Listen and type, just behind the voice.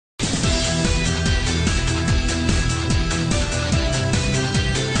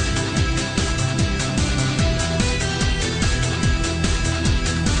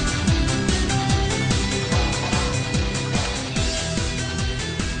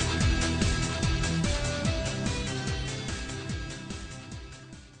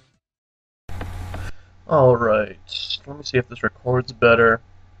Alright, let me see if this records better.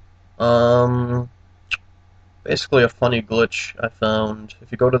 Um, Basically a funny glitch I found.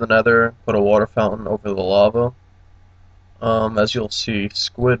 If you go to the Nether, put a water fountain over the lava, as you'll see,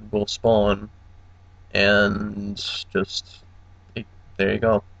 squid will spawn, and just, there you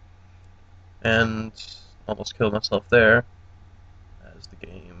go. And almost killed myself there, as the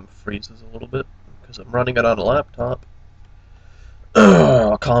game freezes a little bit, because I'm running it on a laptop.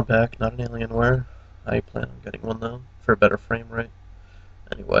 A compact, not an Alienware. I plan on getting one though, for a better frame rate.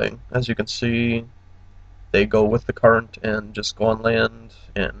 Anyway, as you can see, they go with the current and just go on land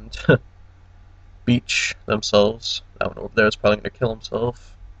and beach themselves. That one over there is probably gonna kill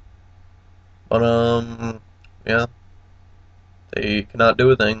himself. But yeah, they cannot do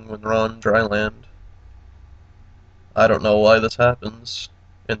a thing when they're on dry land. I don't know why this happens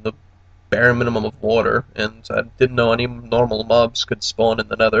in the bare minimum of water, and I didn't know any normal mobs could spawn in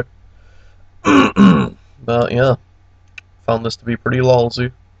the Nether. But yeah, found this to be pretty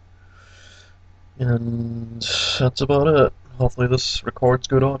lolsy. And that's about it. Hopefully this records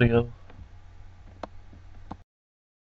good audio.